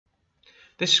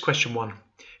This is question 1.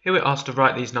 Here we're asked to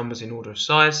write these numbers in order of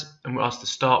size, and we're asked to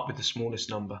start with the smallest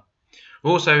number.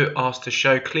 We're also asked to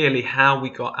show clearly how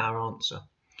we got our answer.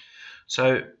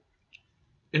 So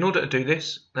in order to do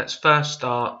this, let's first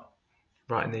start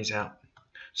writing these out.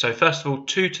 So first of all,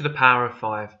 2 to the power of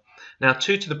 5. Now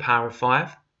 2 to the power of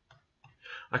 5,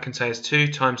 I can say is 2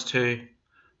 times 2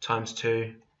 times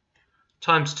 2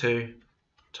 times 2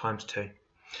 times 2.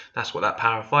 That's what that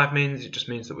power of 5 means. It just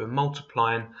means that we're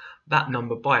multiplying that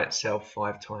number by itself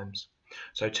 5 times.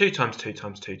 So 2 times 2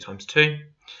 times 2 times 2.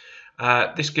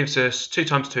 This gives us 2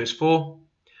 times 2 is 4,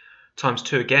 times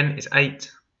 2 again is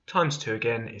 8, times 2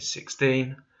 again is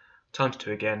 16, times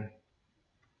 2 again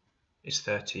is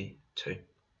 32.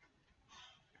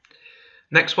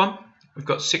 Next one, we've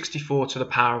got 64 to the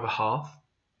power of a half.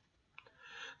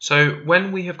 So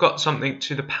when we have got something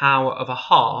to the power of a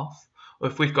half, or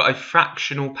if we've got a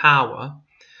fractional power,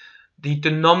 the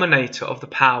denominator of the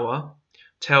power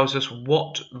tells us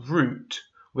what root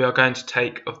we are going to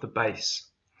take of the base.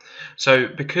 So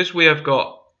because we have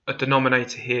got a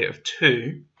denominator here of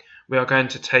 2, we are going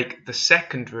to take the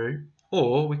second root,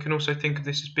 or we can also think of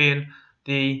this as being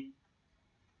the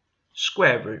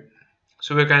square root.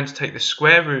 So we're going to take the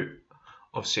square root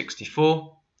of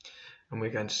 64, and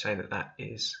we're going to say that that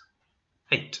is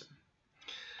 8.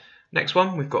 Next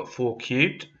one, we've got 4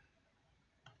 cubed.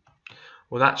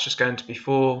 Well, that's just going to be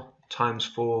 4 times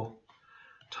 4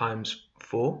 times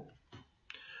 4,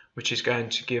 which is going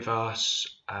to give us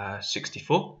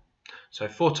 64. So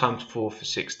 4 times 4 for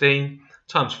 16,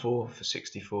 times 4 for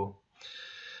 64.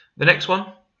 The next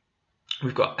one,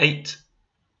 we've got 8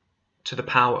 to the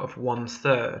power of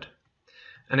 1/3.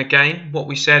 And again, what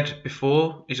we said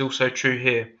before is also true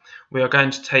here. We are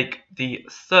going to take the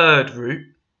third root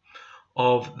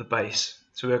of the base.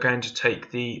 So we are going to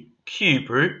take the cube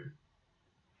root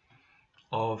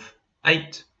of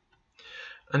 8.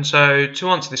 And so to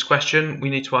answer this question, we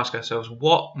need to ask ourselves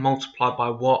what multiplied by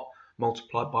what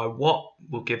multiplied by what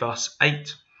will give us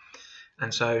 8.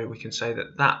 And so we can say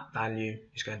that that value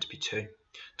is going to be 2.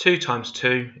 2 times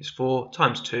 2 is 4,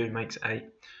 times 2 makes 8.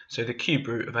 So the cube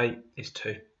root of 8 is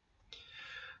 2.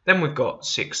 Then we've got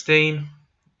 16,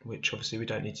 which obviously we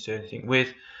don't need to do anything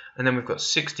with. And then we've got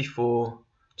 64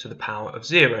 to the power of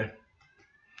 0.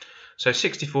 So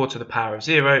 64 to the power of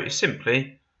 0 is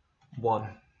simply 1.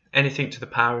 Anything to the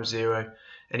power of 0,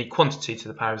 any quantity to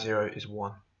the power of 0 is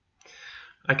 1.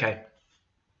 Okay,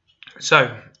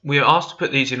 so we are asked to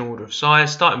put these in order of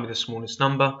size, starting with the smallest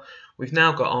number. We've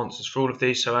now got answers for all of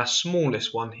these, so our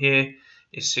smallest one here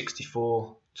is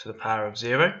 64 to the power of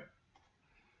 0.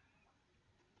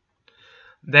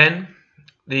 Then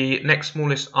the next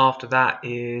smallest after that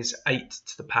is 8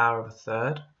 to the power of a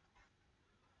third.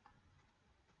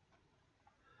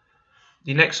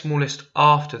 The next smallest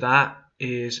after that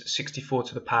is 64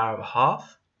 to the power of a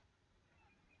half.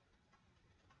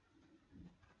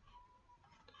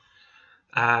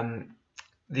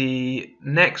 The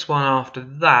next one after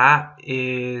that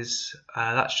is,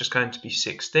 that's just going to be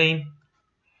 16.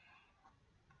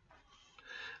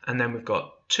 And then we've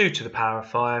got 2 to the power of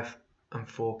 5 and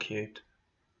 4 cubed.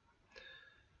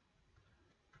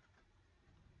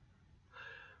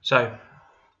 So,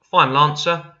 final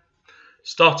answer,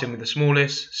 starting with the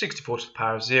smallest, 64 to the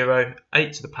power of 0,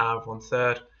 8 to the power of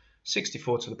 1/3,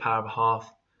 64 to the power of a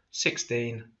half,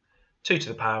 16, 2 to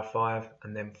the power of 5,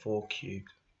 and then 4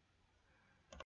 cubed.